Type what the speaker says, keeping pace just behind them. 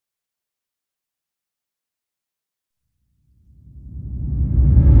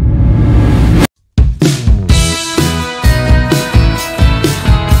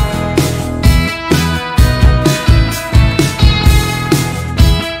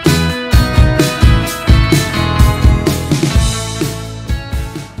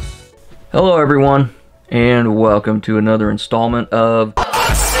Hello everyone, and welcome to another installment of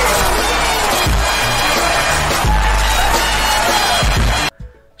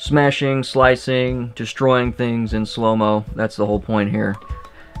smashing, slicing, destroying things in slow-mo. That's the whole point here.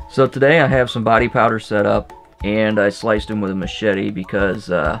 So today I have some body powder set up, and I sliced them with a machete because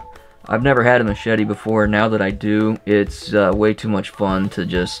I've never had a machete before. Now that I do, it's way too much fun to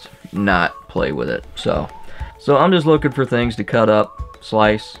just not play with it. So I'm just looking for things to cut up,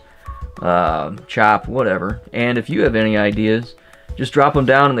 slice, chop, whatever. And if you have any ideas, just drop them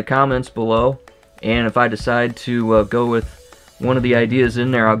down in the comments below, and if I decide to go with one of the ideas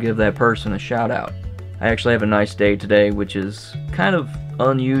in there, I'll give that person a shout out. I actually have a nice day today, which is kind of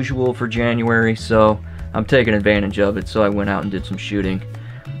unusual for January, so I'm taking advantage of it. So I went out and did some shooting.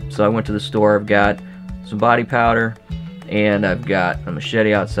 So I went to the store. I've got some body powder and I've got a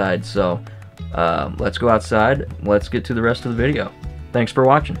machete outside, so let's go outside. Let's get to the rest of the video. Thanks for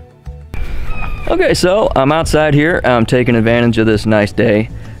watching. Okay, so I'm outside here. I'm taking advantage of this nice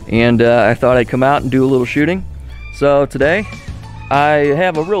day, and I thought I'd come out and do a little shooting. So today, I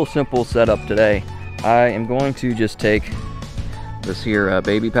have a real simple setup today. I am going to just take this here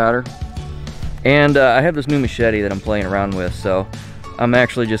baby powder, and I have this new machete that I'm playing around with, so I'm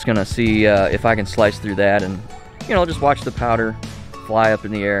actually just gonna see if I can slice through that and, you know, just watch the powder fly up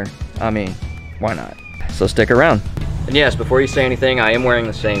in the air. I mean, why not? So stick around. And yes, before you say anything, I am wearing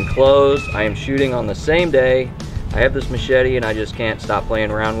the same clothes. I am shooting on the same day. I have this machete and I just can't stop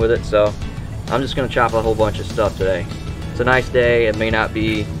playing around with it, so I'm just gonna chop a whole bunch of stuff today. It's a nice day. It may not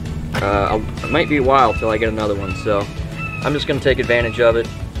be, it might be a while till I get another one, so I'm just gonna take advantage of it.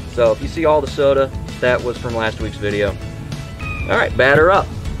 So if you see all the soda, that was from last week's video. All right, batter up.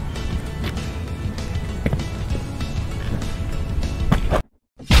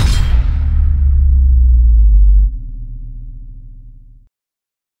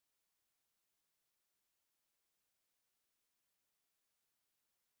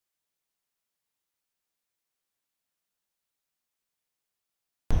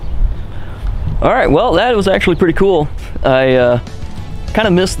 Alright, well, that was actually pretty cool. I kind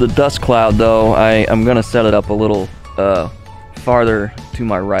of missed the dust cloud, though. I'm going to set it up a little farther to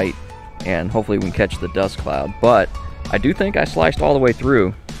my right, and hopefully we can catch the dust cloud. But I do think I sliced all the way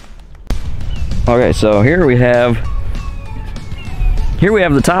through. Okay, so here we have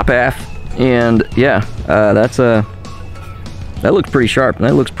the top half, and yeah, that looks pretty sharp, and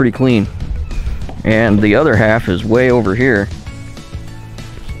that looks pretty clean. And the other half is way over here.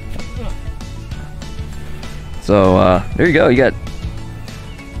 So there you go, you got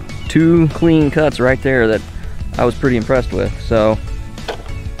two clean cuts right there that I was pretty impressed with. So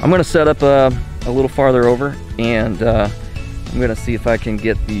I'm going to set up a little farther over, and I'm going to see if I can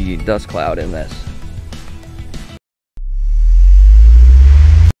get the dust cloud in this.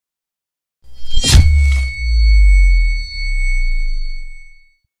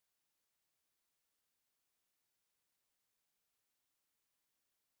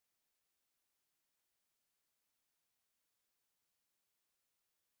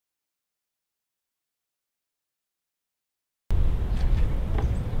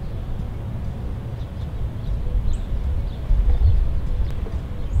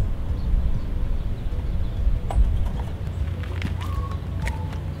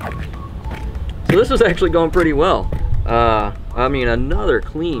 So this is actually going pretty well. I mean, another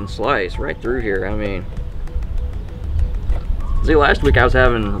clean slice right through here. I mean, see, last week I was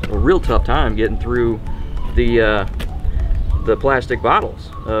having a real tough time getting through the plastic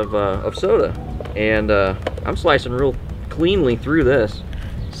bottles of soda, and I'm slicing real cleanly through this.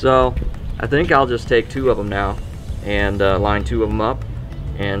 So I think I'll just take two of them now and line two of them up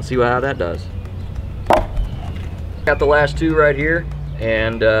and see how that does. Got the last two right here,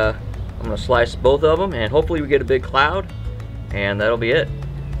 and I'm gonna slice both of them, and hopefully we get a big cloud, and that'll be it.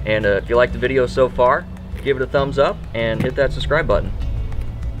 And if you like the video so far, give it a thumbs up and hit that subscribe button.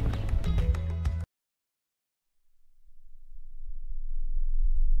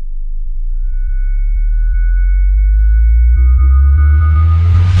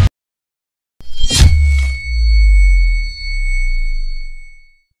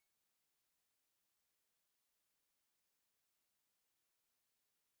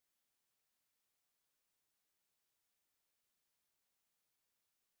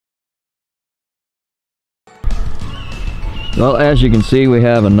 Well, as you can see, we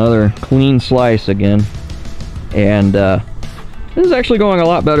have another clean slice again, and this is actually going a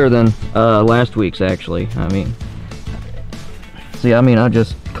lot better than last week's, actually. I mean, see, I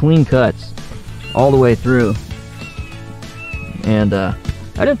just clean cuts all the way through, and I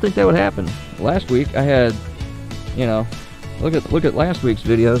didn't think that would happen. Last week I had, you know, look at last week's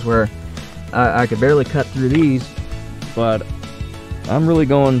videos where I could barely cut through these, but I'm really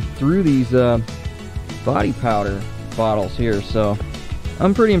going through these body powder bottles here, so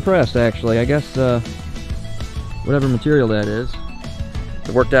I'm pretty impressed actually. I guess whatever material that is,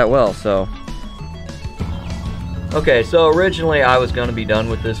 it worked out well. So okay, so originally I was going to be done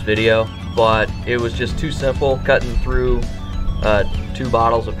with this video, but it was just too simple cutting through 2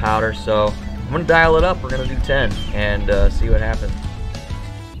 bottles of powder, so I'm going to dial it up. We're going to do 10 and see what happens.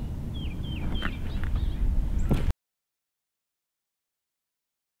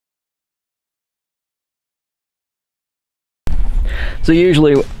 So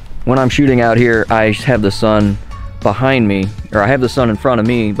usually when I'm shooting out here, I have the sun behind me, or I have the sun in front of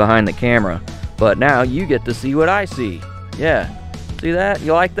me behind the camera, but now you get to see what I see. Yeah, see that?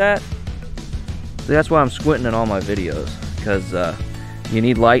 You like that? See, that's why I'm squinting in all my videos, because you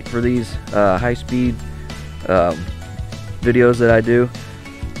need light for these high-speed videos that I do,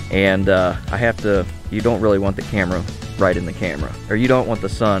 and I have to, you don't really want the camera right in the camera, or you don't want the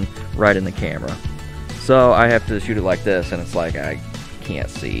sun right in the camera. So I have to shoot it like this, and it's like I can't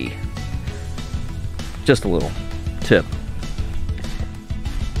see. Just a little tip.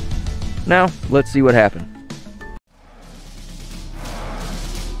 Now, let's see what happened.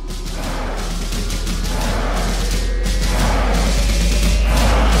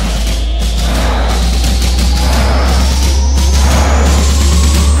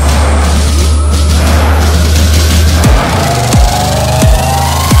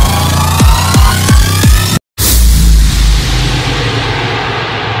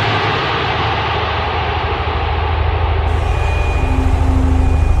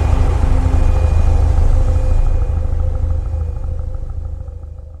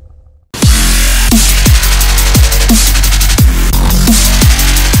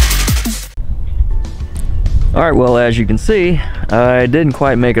 Alright, well, as you can see, I didn't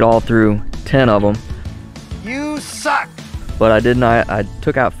quite make it all through 10 of them. You suck! But I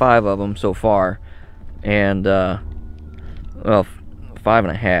took out 5 of them so far, and, well,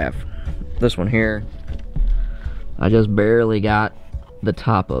 5.5. This one here, I just barely got the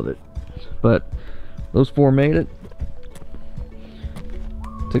top of it. But those 4 made it.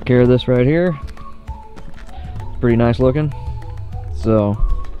 Took care of this right here. Pretty nice looking. So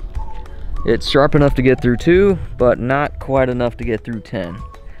it's sharp enough to get through 2, but not quite enough to get through 10.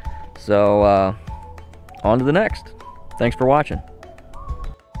 So on to the next. Thanks for watching.